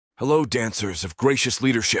Hello, dancers of gracious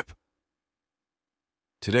leadership.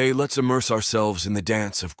 Today, let's immerse ourselves in the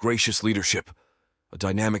dance of gracious leadership, a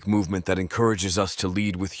dynamic movement that encourages us to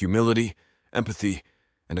lead with humility, empathy,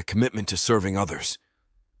 and a commitment to serving others.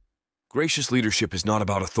 Gracious leadership is not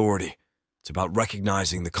about authority. It's about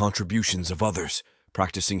recognizing the contributions of others,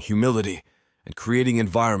 practicing humility, and creating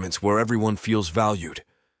environments where everyone feels valued.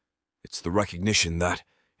 It's the recognition that,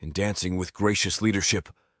 in dancing with gracious leadership,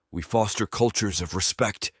 we foster cultures of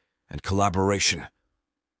respect and collaboration.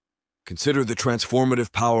 Consider the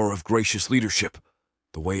transformative power of gracious leadership,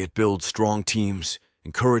 the way it builds strong teams,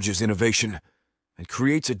 encourages innovation, and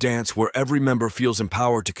creates a dance where every member feels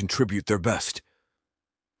empowered to contribute their best.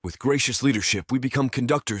 With gracious leadership, we become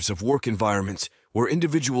conductors of work environments where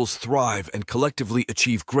individuals thrive and collectively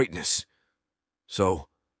achieve greatness. So,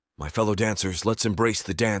 my fellow dancers, let's embrace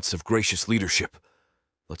the dance of gracious leadership.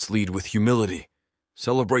 Let's lead with humility,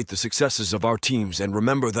 celebrate the successes of our teams, and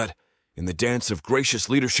remember that, in the dance of gracious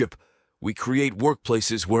leadership, we create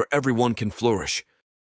workplaces where everyone can flourish,